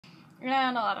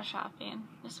And a lot of shopping,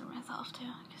 just for myself too,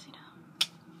 because you know,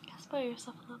 you gotta spoil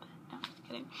yourself a little bit. No, I'm just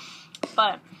kidding.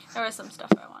 But there was some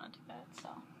stuff I wanted to get, so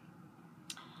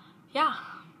yeah.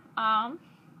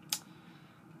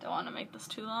 Don't want to make this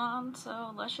too long,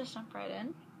 so let's just jump right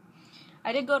in.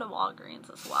 I did go to Walgreens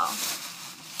as well,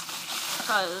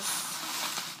 because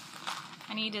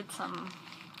I needed some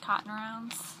cotton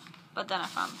rounds, but then I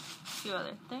found a few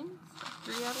other things, like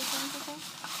 3 other things I think,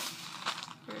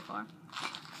 3 or 4.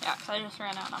 Yeah, because I just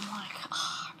ran out and I'm like,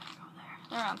 oh, I'm gonna go there.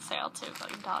 They're on sale too,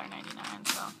 like $1.99,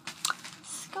 so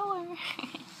score.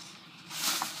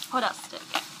 What else did I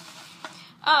get?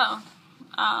 Oh,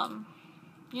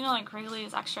 you know, like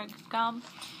Wrigley's extra gum.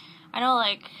 I know,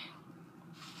 like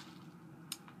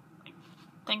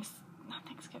not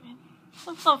Thanksgiving,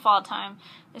 some fall time,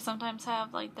 they sometimes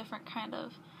have like different kind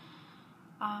of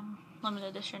limited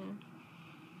edition,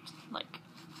 like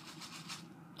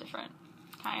different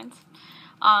kinds.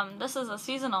 This is a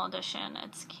seasonal edition.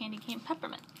 It's candy cane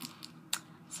peppermint.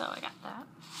 So I got that.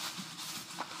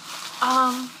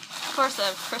 Of course they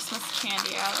have Christmas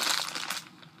candy out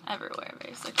everywhere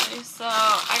basically. So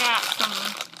I got some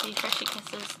Bee Hershey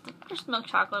Kisses. There's milk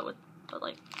chocolate with, but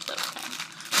like those kinds.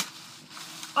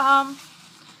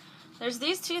 There's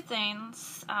these 2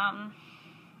 things. I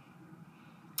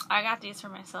got these for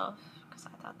myself because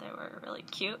I thought they were really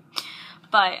cute.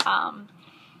 But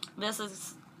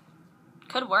this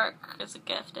could work as a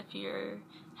gift if you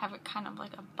have it kind of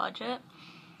like a budget.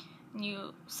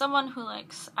 Someone who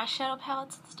likes eyeshadow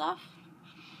palettes and stuff,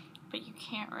 but you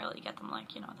can't really get them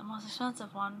like, you know, the most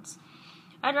expensive ones.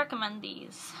 I'd recommend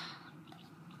these.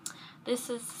 This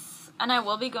is, and I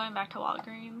will be going back to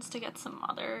Walgreens to get some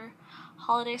other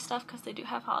holiday stuff because they do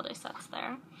have holiday sets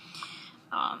there.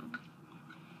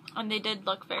 And they did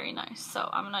look very nice, so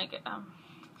I'm gonna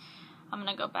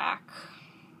go back.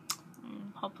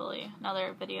 And hopefully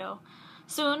another video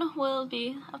soon will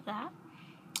be of that.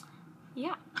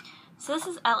 Yeah. So this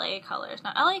is LA Colors.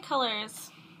 Now LA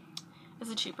Colors is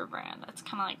a cheaper brand. It's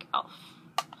kind of like e.l.f.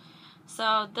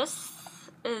 So this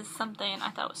is something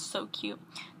I thought was so cute.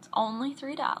 It's only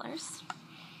 $3.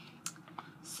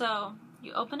 So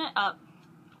you open it up.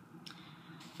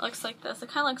 It looks like this. It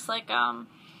kind of looks like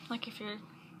if you're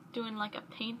doing like a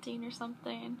painting or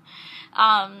something.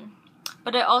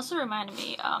 But it also reminded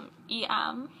me,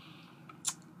 EM.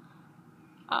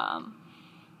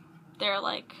 They're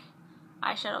like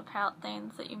eyeshadow palette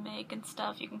things that you make and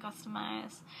stuff you can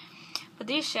customize. But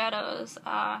these shadows,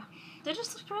 they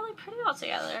just look really pretty all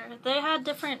together. They had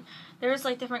there was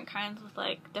like different kinds with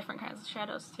like different kinds of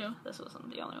shadows too. This wasn't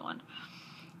the only one.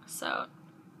 So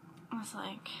it was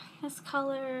like this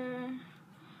color,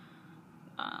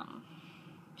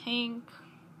 pink.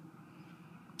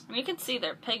 And you can see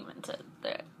they're pigmented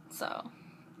there, so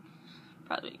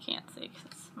probably you can't see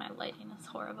because my lighting is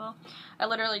horrible. I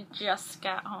literally just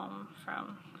got home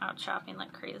from out shopping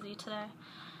like crazy today,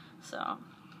 so,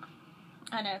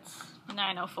 and it's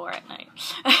 9:04 at night.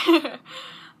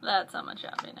 That's how much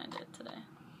shopping I did today.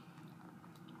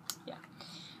 Yeah.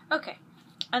 Okay.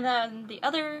 And then the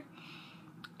other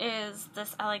is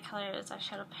this LA Colors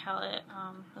eyeshadow palette.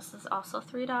 This is also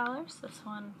 $3. This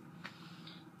one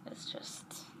is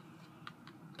just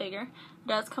bigger. It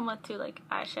does come with 2 like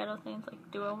eyeshadow things,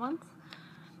 like duo ones.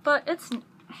 But I'm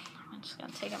just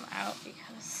gonna take them out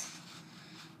because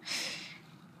it's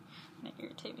gonna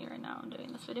irritate me right now. I'm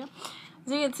doing this video.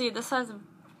 As you can see, this has a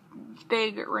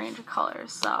big range of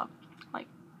colors. So like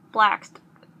blacks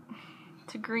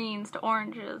to greens to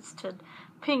oranges to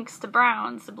pinks to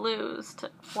browns to blues to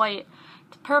white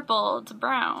to purple to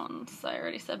browns. I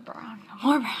already said brown.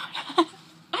 More brown.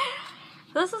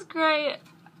 This is great.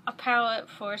 A palette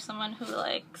for someone who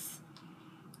likes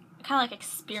kind of like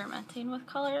experimenting with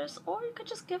colors, or you could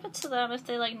just give it to them if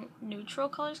they like neutral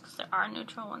colors, because there are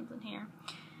neutral ones in here.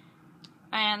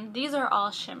 And these are all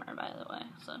shimmer, by the way,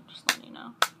 so just letting you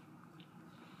know.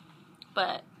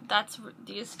 But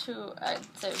these 2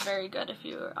 I'd say very good if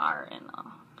you are in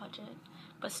a budget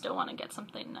but still want to get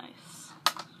something nice.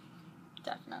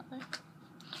 Definitely.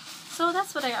 So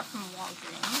that's what I got from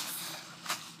Walgreens.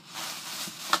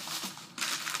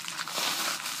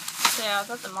 So yeah, I was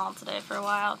at the mall today for a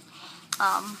while.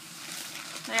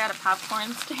 They had a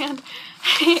popcorn stand.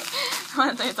 One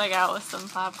of the things I got was some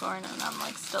popcorn, and I'm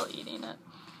like still eating it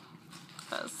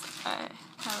because I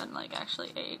haven't like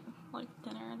actually ate like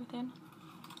dinner or anything.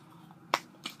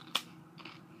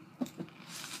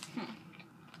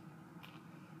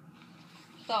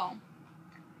 So,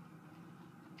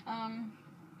 I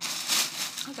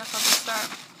guess I'll just start.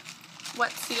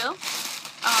 Wet seal.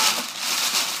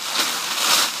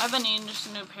 I've been needing just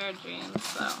a new pair of jeans,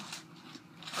 so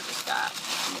I just got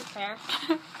a new pair.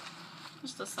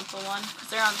 Just a simple one, because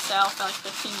they're on sale for like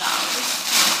 $15.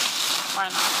 Why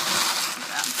not?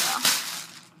 They're on sale.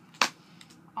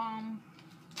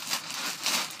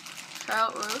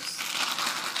 Trout Roos.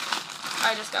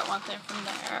 I just got one thing from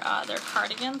there. Their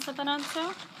cardigans have been on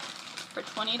sale for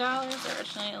 $20. They're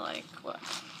originally like, what,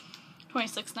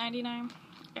 $26.99.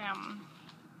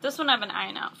 This one I've been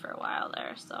eyeing out for a while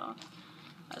there, so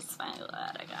I was finally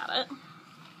glad I got it.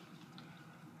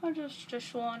 I'll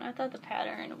just one. I thought the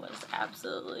pattern was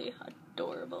absolutely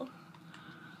adorable.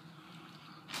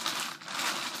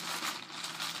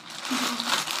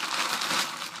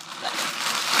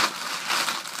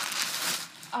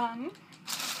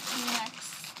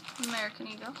 Next, American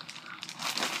Eagle.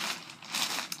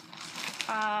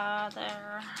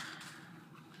 Their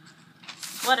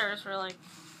sweaters were like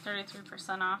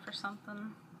 33% off or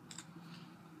something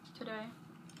today.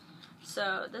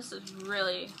 So this is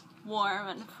really warm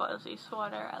and fuzzy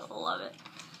sweater. I love it.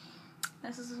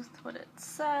 This is what it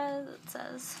says. It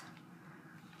says,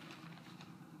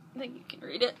 I think you can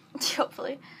read it,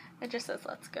 hopefully. It just says,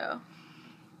 "Let's go."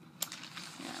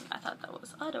 And I thought that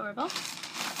was adorable.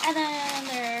 And then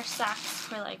their socks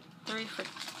were like 3 for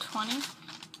 $20.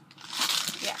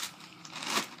 Yeah.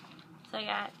 So I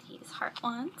got these heart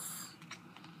ones.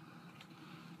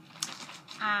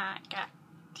 I got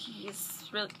these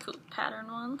really cool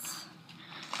pattern ones.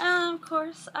 And of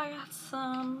course, I got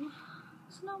some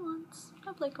snow ones,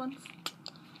 snowflake ones.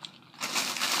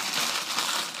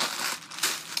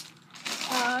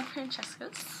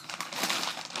 Francesca's.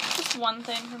 Just one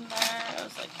thing from there. It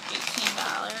was like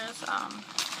 $18.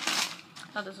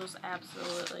 I thought this was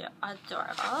absolutely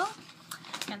adorable.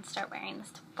 I'm gonna start wearing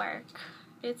this to work.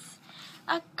 It's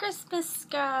a Christmas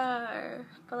scarf,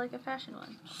 but like a fashion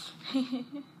one.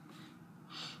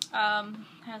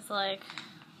 Has like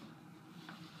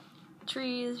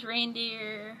trees,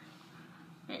 reindeer,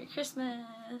 Merry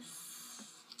Christmas.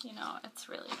 You know, it's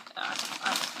really good. I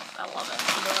love it.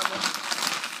 It's adorable.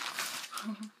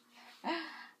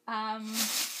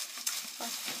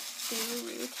 Let's do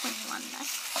Rue 21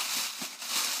 next.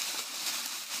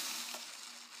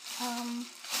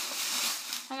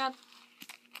 I got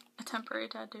a temporary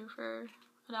tattoo for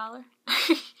 $1.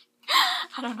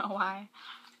 I don't know why.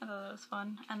 I thought it was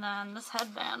fun. And then this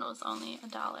headband was only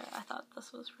 $1. I thought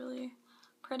this was really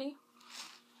pretty.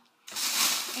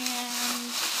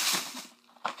 And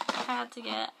I had to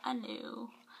get a new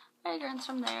fragrance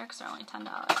from there because they're only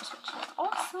 $10, which is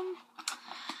awesome.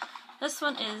 This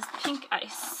one is Pink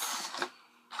Ice.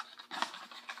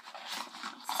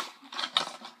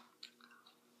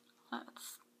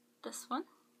 That's this one.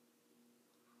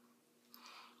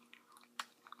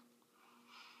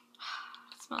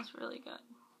 It smells really good.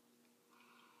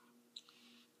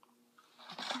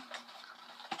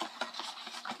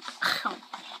 Oh,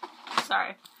 sorry,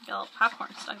 I got a little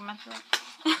popcorn stuck in my throat.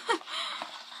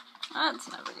 That's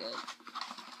never good.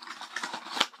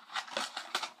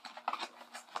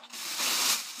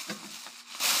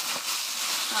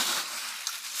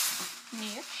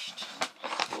 Next,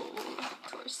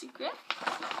 Victoria's Secret.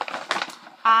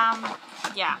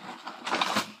 Yeah.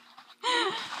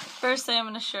 First thing I'm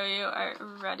going to show you are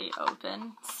already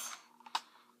opened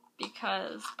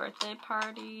because birthday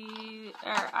party,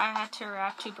 or I had to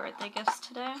wrap 2 birthday gifts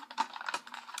today.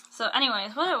 So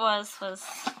anyways, what it was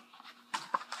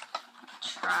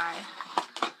try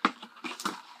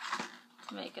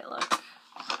to make it look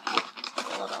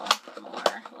a little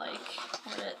more like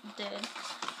what it did.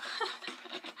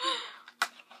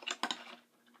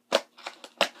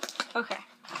 Okay.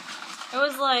 It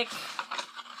was like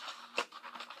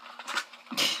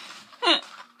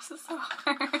this is so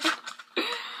hard.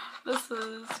 This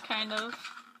is kind of,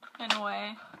 in a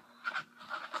way,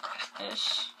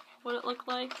 ish, what it looked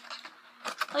like.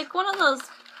 Like one of those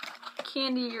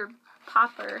candy or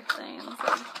popper things.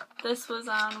 Like this was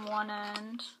on one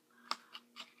end,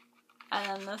 and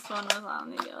then this one was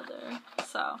on the other.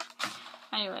 So,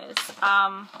 anyways,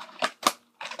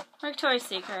 Victoria's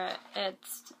Secret,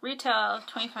 it's retail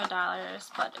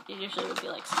 $25, but it usually would be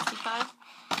like $65.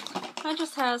 It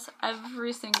just has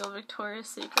every single Victoria's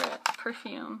Secret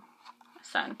perfume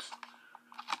scent.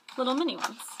 Little mini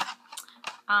ones.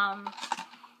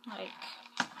 Like,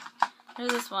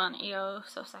 there's this one, EO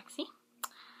So Sexy.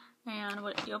 And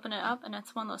you open it up, and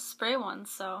it's one of those spray ones,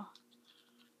 so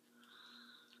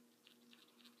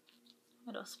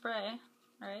it'll spray,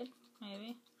 right?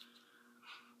 Maybe.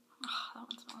 Oh, that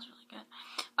one smells really good.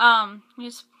 You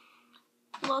just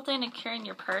a little thing to carry in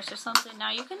your purse or something.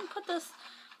 Now you can put this,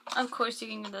 of course you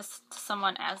can give this to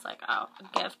someone as like a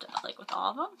gift, like with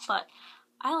all of them, but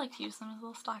I like to use them as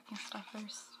little stocking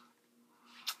stuffers.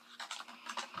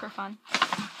 for fun.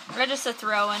 Or just to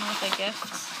throw in with a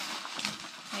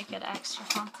gift. Make it extra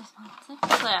fancy. So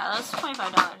yeah, that's $25.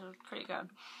 It was pretty good.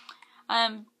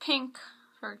 Pink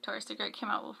for Victoria's Secret came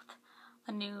out with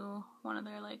a new one of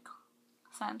their like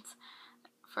scents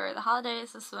for the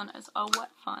holidays. This one is Oh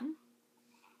What Fun.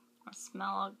 It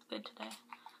smells good today.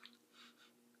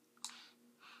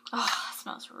 Oh, it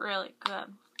smells really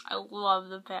good. I love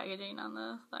the packaging on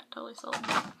this. That totally sold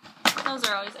me. Those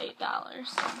are always $8.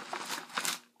 So.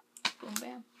 Boom,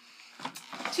 bam.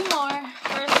 2 more.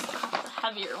 First, the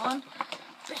heavier one.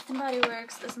 Bath and Body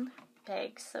Works. Isn't the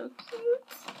bag so cute?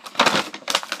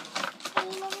 I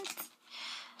love it.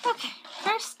 Okay,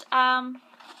 first, I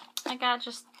got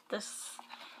just this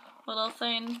little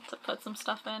thing to put some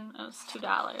stuff in. It was $2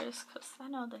 because I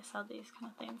know they sell these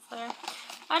kind of things there.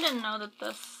 I didn't know that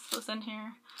this was in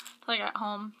here until I got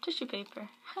home. Tissue paper.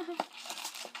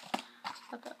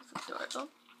 Thought that was adorable.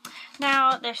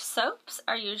 Now, their soaps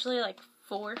are usually like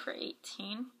 4 for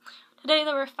 $18. Today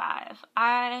there were 5.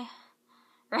 I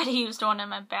already used one in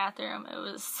my bathroom. It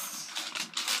was...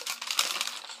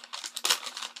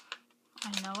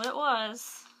 I know what it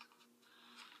was,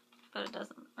 but it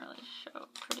doesn't really show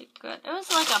pretty good. It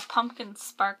was like a pumpkin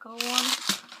sparkle one.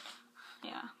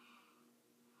 Yeah.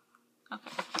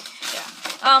 Okay. Yeah.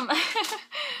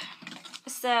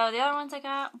 So the other ones I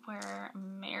got were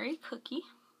Mary Cookie.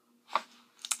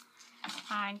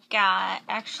 I got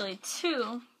actually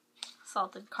 2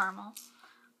 salted caramels.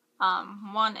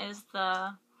 One is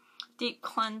the deep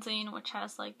cleansing, which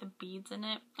has like the beads in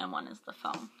it, and one is the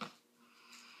foam.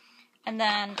 And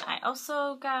then I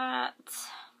also got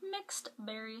mixed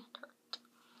berry tart.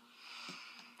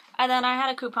 And then I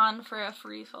had a coupon for a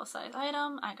free full-size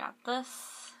item. I got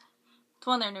this. It's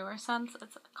one of their newer scents.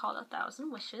 It's called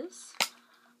 1,000 Wishes.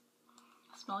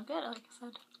 Smell good, like I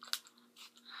said.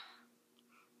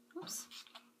 Oops.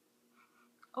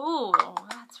 Oh,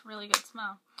 that's really good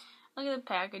smell. Look at the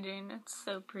packaging. It's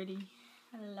so pretty.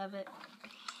 I love it.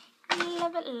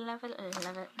 Love it, love it,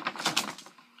 love it.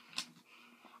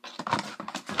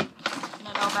 Putting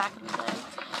it all back in the bag.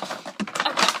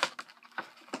 Okay.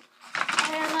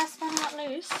 And last but not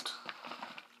least,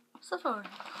 Sephora.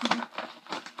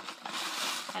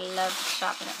 I love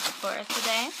shopping at Sephora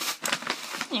today.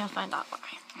 You'll find out why.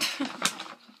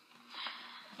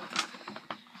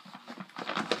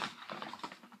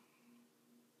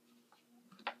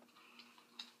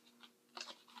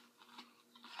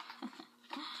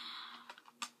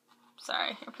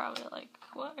 Sorry, you're probably like,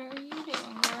 what are you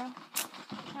doing, girl?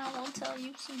 I will tell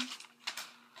you soon.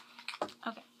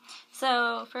 Okay,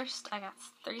 so first I got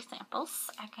 3 samples.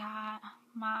 I got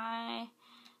my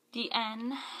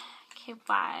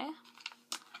DNKY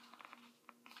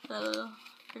little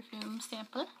perfume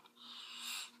sample.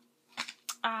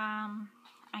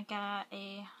 I got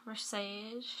a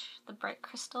Versace, the Bright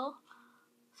Crystal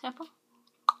sample.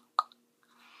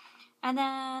 And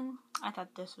then, I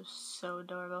thought this was so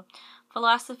adorable.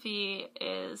 Philosophy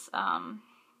is,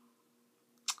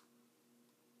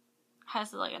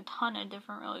 has like a ton of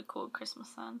different really cool Christmas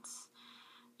scents.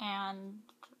 And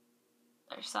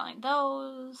they're selling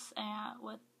those,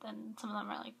 and some of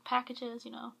them are like packages, you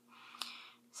know.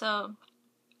 So,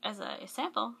 as a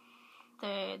sample,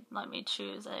 they let me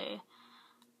choose a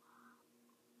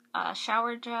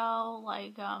shower gel,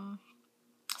 like,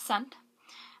 scent.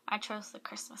 I chose the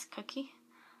Christmas cookie.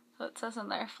 So it says in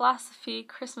there, Philosophy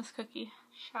Christmas Cookie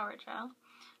Shower Gel.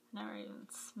 Never even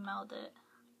smelled it.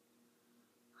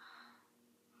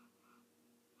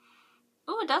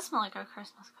 Ooh, it does smell like a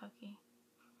Christmas cookie.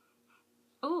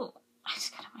 Ooh, I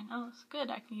just got it on my nose. Good,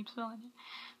 I can keep smelling it.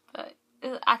 But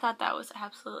I thought that was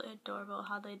absolutely adorable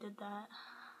how they did that.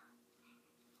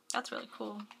 That's really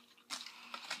cool.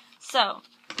 So,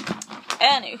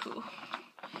 anywho.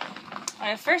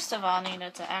 I first of all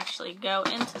needed to actually go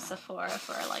into Sephora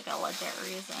for like a legit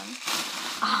reason.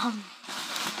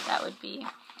 That would be,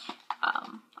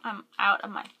 I'm out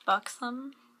of my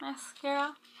Buxom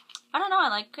mascara. I don't know, I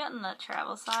like getting the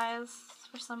travel size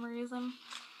for some reason.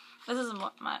 This is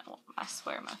I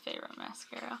swear, my favorite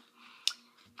mascara.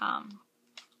 Oh,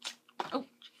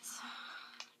 jeez.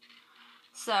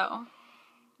 So,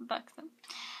 Buxom.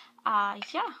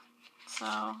 Yeah. So,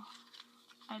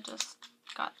 I just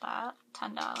got that.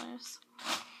 $10.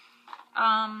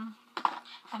 I've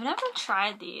never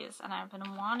tried these, and I've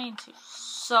been wanting to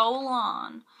so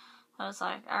long. I was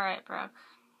like, alright, Brooke,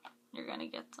 you're gonna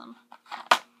get some.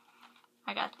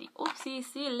 I got the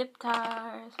OCC lip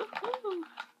tires. Woo-hoo.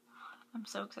 I'm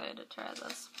so excited to try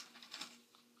this.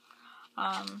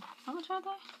 How much are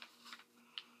they?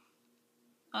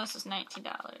 Oh, this is $19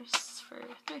 for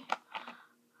 3.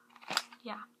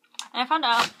 Yeah. And I found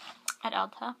out at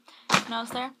Ulta when I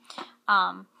was there.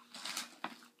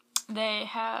 They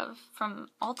have from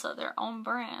Ulta their own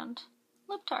brand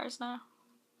lip tars now.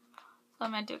 So I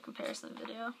might do a comparison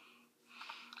video.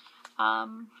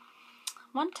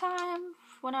 One time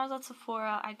when I was at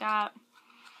Sephora, I got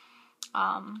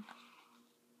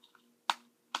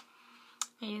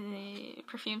a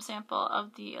perfume sample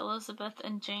of the Elizabeth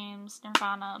and James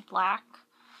Nirvana Black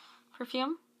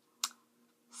perfume.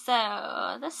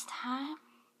 So this time,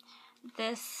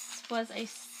 this was a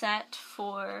set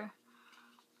for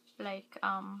like,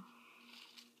 oh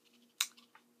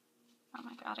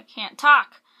my god, I can't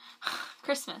talk!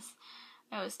 Christmas.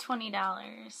 It was $20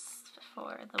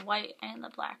 for the white and the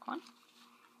black one.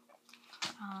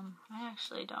 I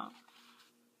actually don't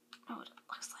know what it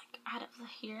looks like out of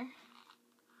here.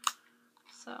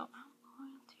 So I'm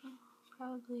going to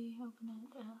probably open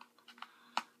it up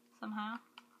somehow.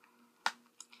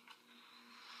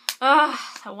 Ugh,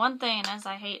 the one thing is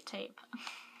I hate tape.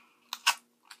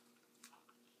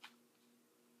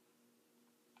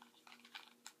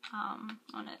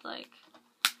 When it like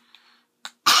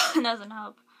doesn't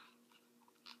help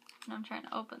when I'm trying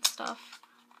to open stuff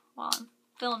while I'm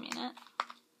filming it.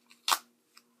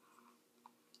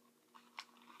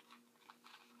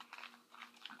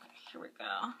 Okay, here we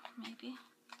go. Maybe.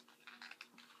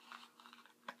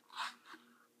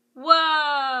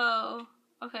 Whoa!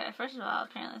 Okay, first of all,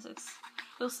 apparently it's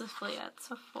exclusively at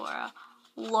Sephora.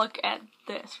 Look at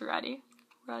this. Ready?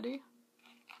 Ready?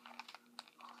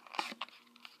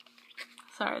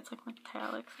 Sorry, it's like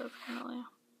metallic, so it's kind of like...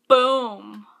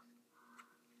 Boom!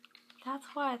 That's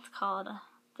why it's called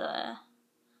the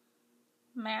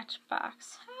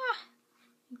Matchbox. Ah,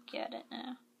 get it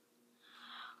now.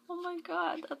 Oh my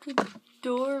god, that's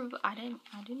adorable. I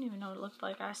didn't even know what it looked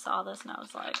like. I saw this and I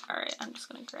was like, alright, I'm just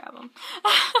gonna grab them.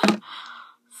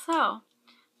 So,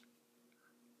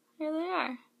 here they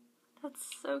are. That's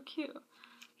so cute. Let's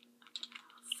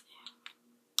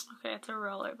see. Okay, it's a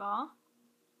roller ball.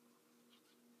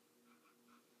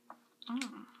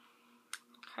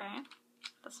 Okay,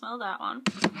 let's smell that one.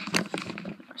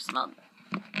 Never smelled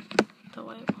the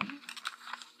white one.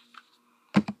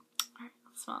 Alright,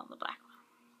 let's smell the black one.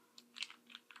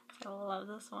 I love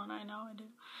this one, I know I do.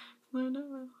 I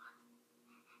know.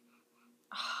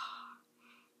 Oh,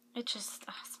 it just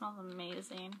smells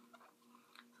amazing.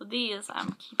 So these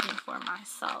I'm keeping for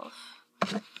myself.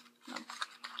 I'll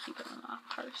keep it in my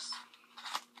purse.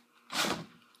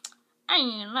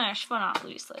 And last but not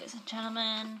least, ladies and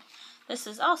gentlemen, this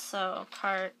is also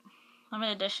part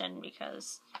limited edition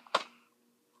because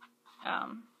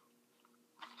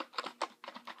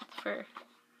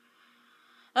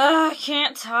I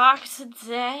can't talk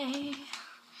today.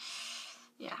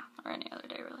 Yeah, or any other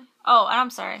day really. Oh, and I'm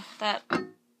sorry, that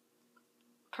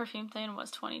perfume thing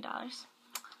was $20.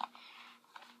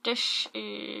 This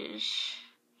is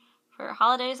for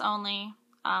holidays only,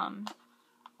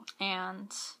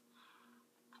 and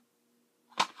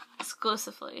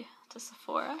exclusively to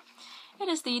Sephora. It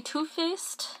is the Too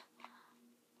Faced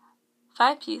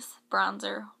 5-piece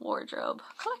bronzer wardrobe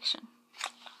collection.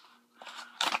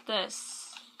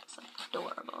 This is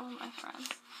adorable, my friends.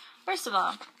 First of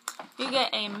all, you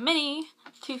get a mini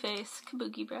Too Faced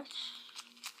kabuki brush.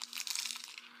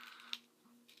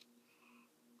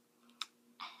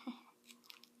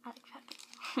 I like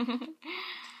that.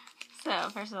 So,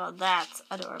 first of all, that's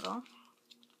adorable.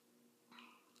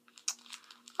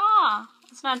 Ah,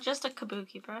 it's not just a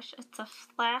kabuki brush, it's a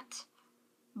flat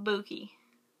buki.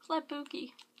 Flat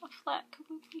buki. A flat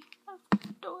kabuki. That's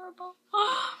adorable.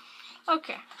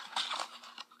 Okay.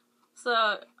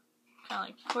 So, kind of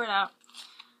like pour it out.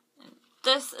 And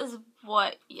this is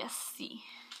what you see.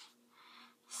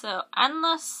 So,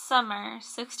 Endless Summer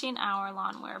 16-Hour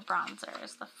Lawn Wear Bronzer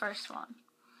is the first one.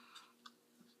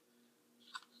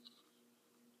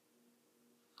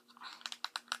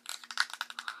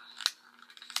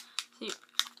 See,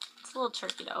 it's a little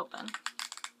tricky to open.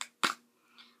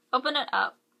 Open it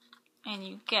up, and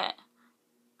you get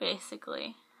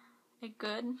basically a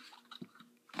good.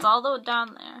 It's all the way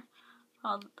down there,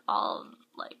 all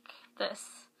like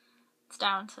this. It's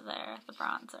down to there, the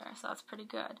bronzer, so that's pretty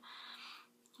good.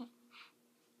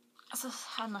 So,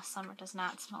 Endless Summer does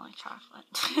not smell like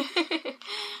chocolate.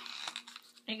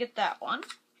 You get that one.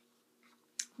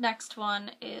 Next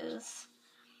one is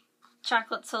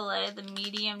Chocolate Soleil, the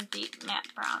medium deep matte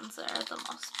bronzer, the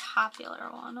most popular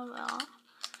one of all.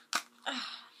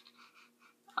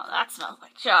 Oh, that smells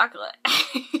like chocolate.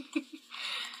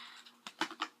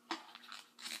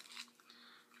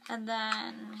 And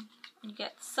then you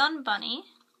get Sun Bunny,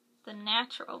 the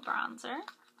natural bronzer.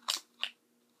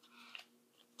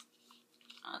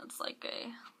 It's like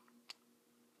a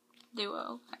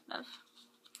duo, kind of.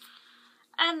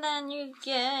 And then you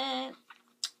get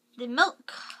the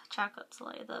Milk Chocolate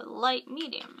Soleil, the light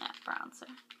medium matte bronzer.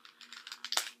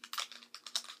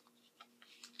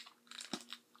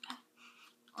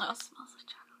 Oh, it smells like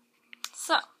chocolate.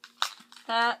 So,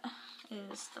 that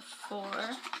is the 4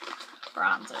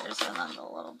 bronzers, and then the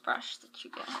little brush that you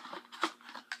get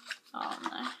all in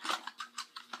there,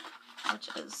 which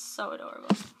is so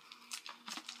adorable.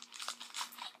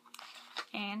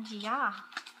 And yeah.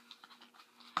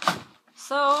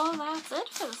 So that's it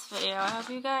for this video. I hope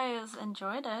you guys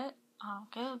enjoyed it.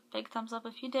 Give a big thumbs up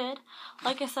if you did.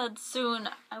 Like I said, soon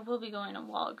I will be going to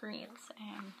Walgreens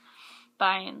and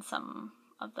buying some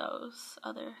of those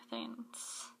other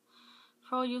things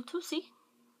for you to see.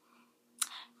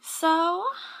 So,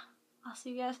 I'll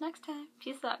see you guys next time.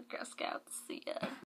 Peace out, Girl Scouts. See ya.